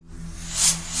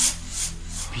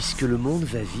Puisque le monde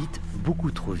va vite, beaucoup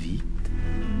trop vite,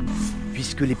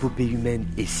 puisque l'épopée humaine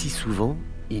est si souvent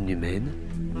inhumaine,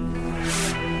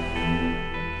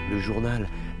 le journal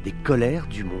des colères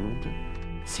du monde,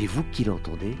 c'est vous qui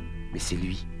l'entendez, mais c'est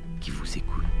lui qui vous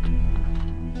écoute.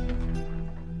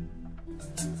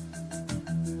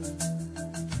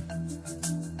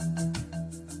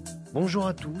 Bonjour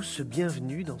à tous,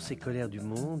 bienvenue dans ces colères du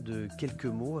monde. Quelques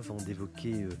mots avant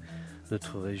d'évoquer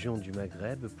notre région du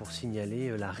Maghreb pour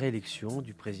signaler la réélection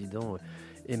du président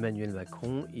Emmanuel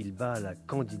Macron. Il bat la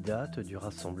candidate du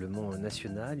Rassemblement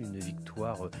national, une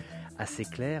victoire assez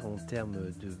claire en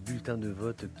termes de bulletins de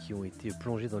vote qui ont été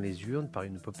plongés dans les urnes par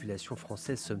une population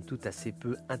française somme toute assez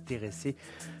peu intéressée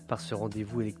par ce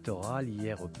rendez-vous électoral.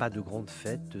 Hier, pas de grande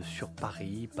fête sur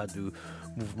Paris, pas de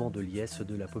mouvement de liesse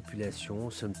de la population,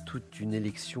 somme toute une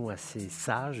élection assez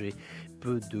sage et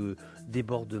peu de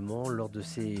débordements lors de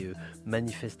ces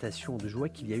manifestations de joie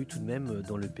qu'il y a eu tout de même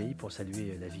dans le pays pour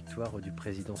saluer la victoire du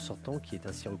président sortant qui est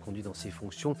ainsi reconduit dans ses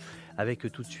fonctions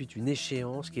avec tout de suite une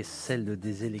échéance qui est celle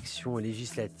des élections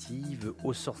législatives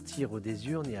au sortir des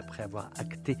urnes. Et après avoir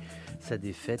acté sa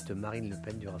défaite, Marine Le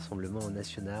Pen du Rassemblement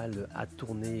national a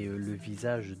tourné le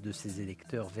visage de ses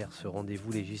électeurs vers ce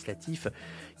rendez-vous législatif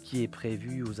qui est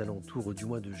prévu aux alentours du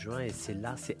mois de juin, et c'est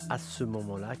à ce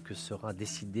moment-là que sera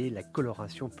décidée la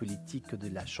coloration politique de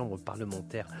la Chambre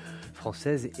parlementaire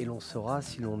française, et l'on saura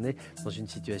si l'on est dans une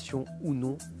situation ou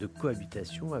non de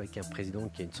cohabitation avec un président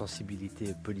qui a une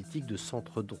sensibilité politique de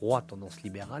centre-droit, tendance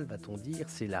libérale, va-t-on dire.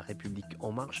 C'est la République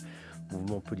en marche,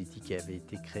 mouvement politique qui avait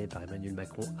été créé par Emmanuel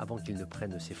Macron avant qu'il ne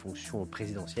prenne ses fonctions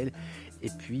présidentielles. Et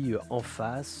puis en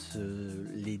face,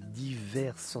 les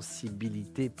diverses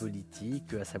sensibilités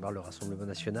politiques, à savoir le Rassemblement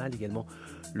national, également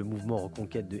le mouvement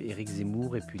Reconquête de Éric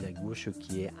Zemmour, et puis la gauche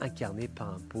qui est incarnée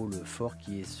par un pôle fort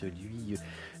qui est celui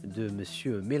de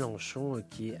M. Mélenchon,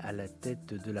 qui est à la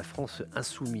tête de la France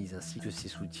insoumise, ainsi que ses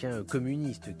soutiens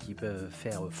communistes qui peuvent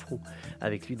faire front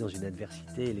avec lui dans une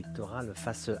adversité électorale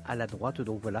face à la droite.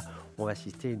 Donc voilà, on va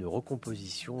assister à une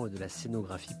recomposition de la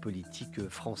scénographie politique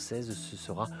française. Ce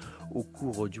sera au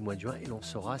cours du mois de juin et l'on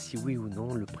saura si oui ou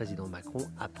non le président Macron,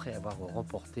 après avoir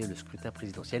remporté le scrutin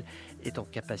présidentiel, est en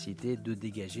capacité de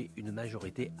dégager une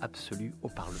majorité absolue au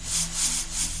Parlement.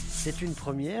 C'est une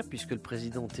première puisque le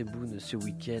président Tebboune ce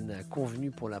week-end a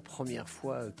convenu pour la première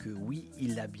fois que oui,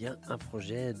 il a bien un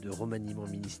projet de remaniement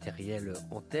ministériel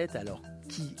en tête. Alors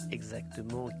qui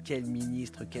exactement, quel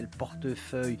ministre, quel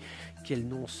portefeuille, quel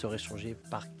nom serait changé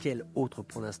par quel autre,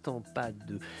 pour l'instant pas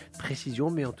de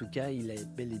précision, mais en tout cas il a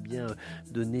bel et bien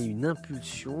donné une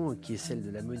impulsion qui est celle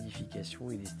de la modification.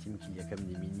 Il estime qu'il y a comme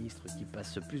des ministres qui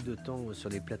passent plus de temps sur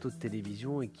les plateaux de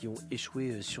télévision et qui ont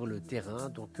échoué sur le terrain.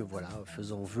 Donc voilà,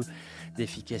 faisant vœu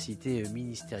d'efficacité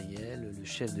ministérielle, le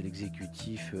chef de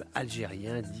l'exécutif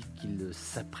algérien dit qu'il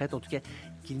s'apprête, en tout cas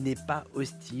qu'il n'est pas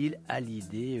hostile à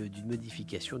l'idée d'une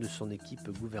modification de son équipe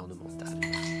gouvernementale.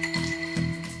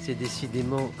 C'est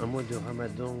décidément un mois de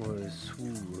Ramadan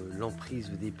sous l'emprise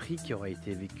des prix qui aura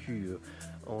été vécu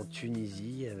en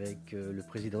Tunisie avec le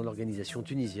président de l'organisation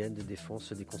tunisienne de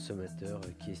défense des consommateurs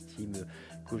qui estime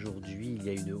qu'aujourd'hui il y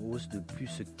a une hausse de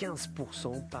plus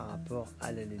 15% par rapport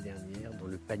à l'année dernière dans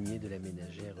le panier de la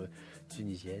ménagère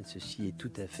tunisienne. Ceci est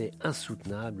tout à fait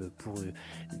insoutenable pour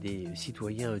des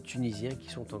citoyens tunisiens qui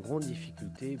sont en grande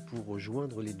difficulté pour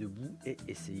joindre les deux bouts et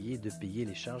essayer de payer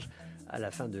les charges à la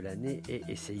fin de l'année et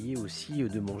essayer aussi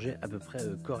de manger à peu près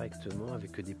correctement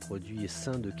avec des produits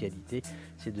sains de qualité.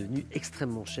 C'est devenu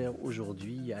extrêmement cher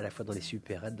aujourd'hui, à la fois dans les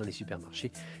supérettes, dans les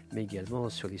supermarchés, mais également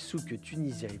sur les souks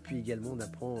tunisiens. Et puis également, on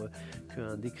apprend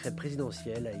qu'un décret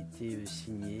présidentiel a été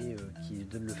signé qui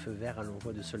donne le feu vert à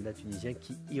l'envoi de soldats tunisiens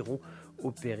qui iront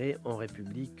opérer en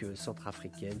République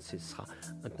centrafricaine. Ce sera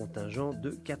un contingent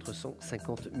de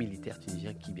 450 militaires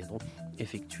tunisiens qui viendront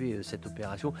effectuer cette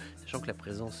opération, sachant que la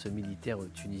présence militaire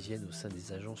tunisienne au sein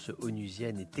des agences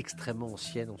onusiennes est extrêmement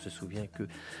ancienne. On se souvient que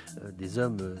des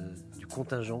hommes du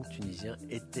contingent tunisien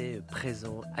étaient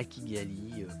présents à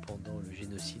Kigali pendant le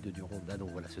génocide du Rwanda.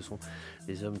 Donc voilà, ce sont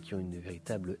des hommes qui ont une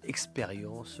véritable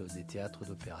expérience des théâtres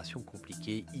d'opérations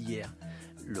compliqués. Hier,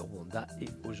 le Rwanda et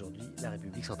aujourd'hui la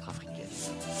République centrafricaine.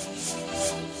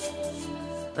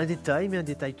 Un détail, mais un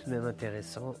détail tout de même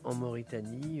intéressant, en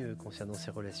Mauritanie, concernant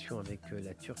ses relations avec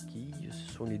la Turquie,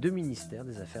 ce sont les deux ministères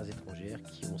des Affaires étrangères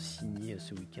qui ont signé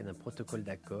ce week-end un protocole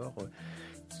d'accord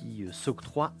qui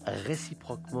s'octroient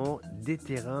réciproquement des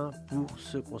terrains pour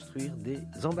se construire des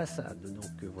ambassades.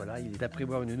 Donc voilà, il est à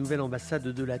prévoir une nouvelle ambassade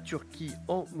de la Turquie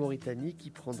en Mauritanie qui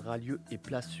prendra lieu et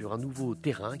place sur un nouveau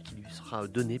terrain qui lui sera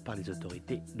donné par les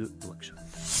autorités de Nouakchott.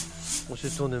 On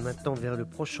se tourne maintenant vers le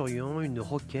Proche-Orient. Une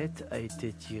roquette a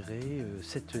été tirée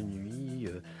cette nuit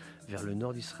vers le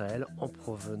nord d'Israël en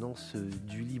provenance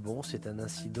du Liban. C'est un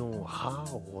incident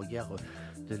rare au regard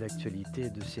de l'actualité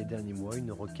de ces derniers mois.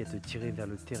 Une roquette tirée vers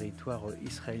le territoire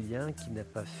israélien qui n'a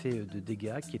pas fait de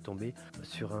dégâts, qui est tombée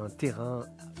sur un terrain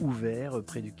ouvert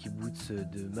près du kibbutz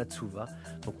de Matsouva.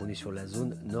 Donc on est sur la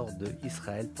zone nord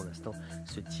d'Israël. Pour l'instant,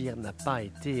 ce tir n'a pas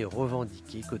été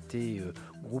revendiqué côté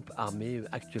groupe armé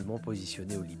actuellement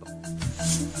positionné au Liban.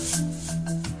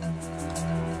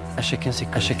 À chacun ses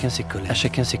colères. À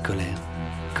chacun ses colères.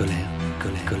 Colère,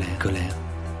 colère, colère, colère,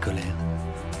 colère.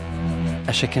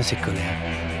 À chacun ses colères.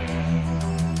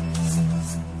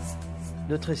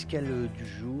 Notre escale du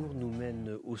jour nous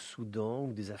mène au Soudan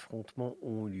où des affrontements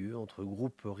ont lieu entre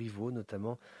groupes rivaux,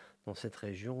 notamment dans cette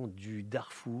région du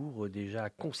Darfour, déjà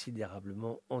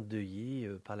considérablement endeuillée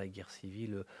par la guerre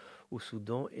civile au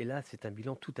Soudan. Et là, c'est un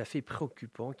bilan tout à fait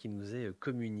préoccupant qui nous est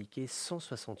communiqué.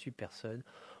 168 personnes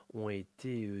ont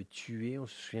été tuées. On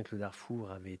se souvient que le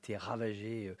Darfour avait été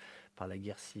ravagé par la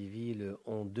guerre civile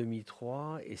en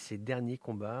 2003 et ces derniers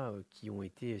combats qui ont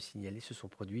été signalés se sont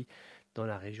produits dans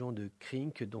la région de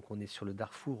Krink. Donc on est sur le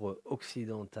Darfour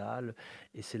occidental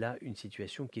et c'est là une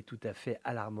situation qui est tout à fait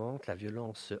alarmante. La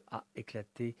violence a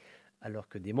éclaté alors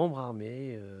que des membres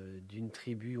armés d'une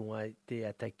tribu ont été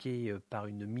attaqués par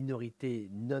une minorité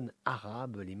non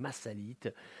arabe, les Massalites.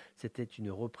 C'était une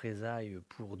représaille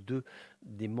pour 2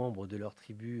 des membres de leur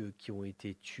tribu qui ont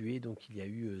été tués. Donc il y a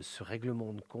eu ce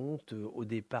règlement de compte. Au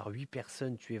départ, 8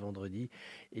 personnes tuées vendredi.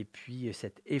 Et puis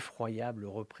cette effroyable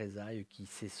représaille qui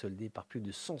s'est soldée par plus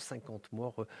de 150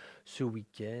 morts ce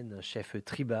week-end. Un chef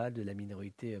tribal de la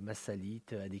minorité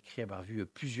Massalite a décrit avoir vu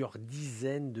plusieurs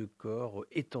dizaines de corps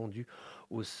étendus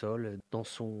au sol dans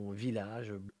son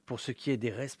village. Pour ce qui est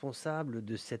des responsables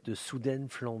de cette soudaine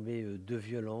flambée de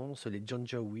violence, les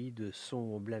Janjaouides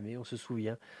sont blâmés. On se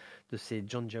souvient de ces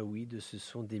Janjaouides, ce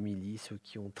sont des milices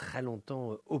qui ont très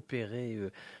longtemps opéré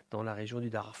dans la région du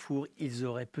Darfour. Ils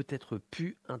auraient peut-être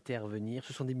pu intervenir,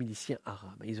 ce sont des miliciens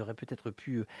arabes, ils auraient peut-être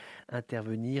pu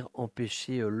intervenir,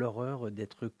 empêcher l'horreur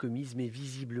d'être commise, mais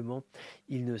visiblement,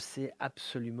 il ne s'est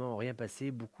absolument rien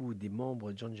passé. Beaucoup des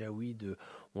membres Janjaouides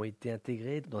ont été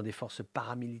intégrés dans des forces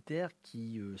paramilitaires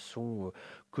qui sont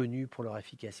connus pour leur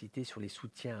efficacité sur les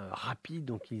soutiens rapides,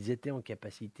 donc ils étaient en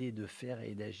capacité de faire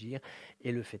et d'agir,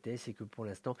 et le fait est, c'est que pour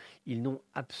l'instant, ils n'ont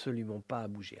absolument pas à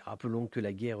bouger. Rappelons que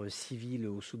la guerre civile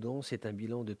au Soudan, c'est un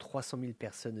bilan de 300 000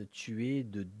 personnes tuées,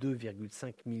 de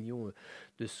 2,5 millions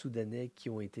de Soudanais qui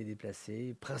ont été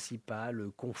déplacés. Principal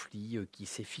conflit qui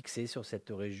s'est fixé sur cette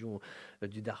région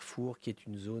du Darfour, qui est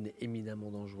une zone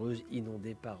éminemment dangereuse,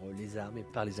 inondée par les armes et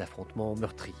par les affrontements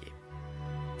meurtriers.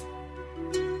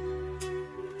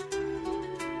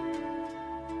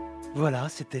 Voilà,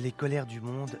 c'était les colères du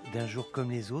monde d'un jour comme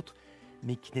les autres,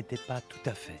 mais qui n'étaient pas tout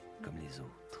à fait comme les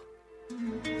autres.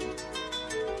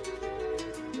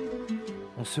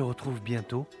 On se retrouve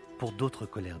bientôt pour d'autres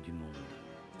colères du monde.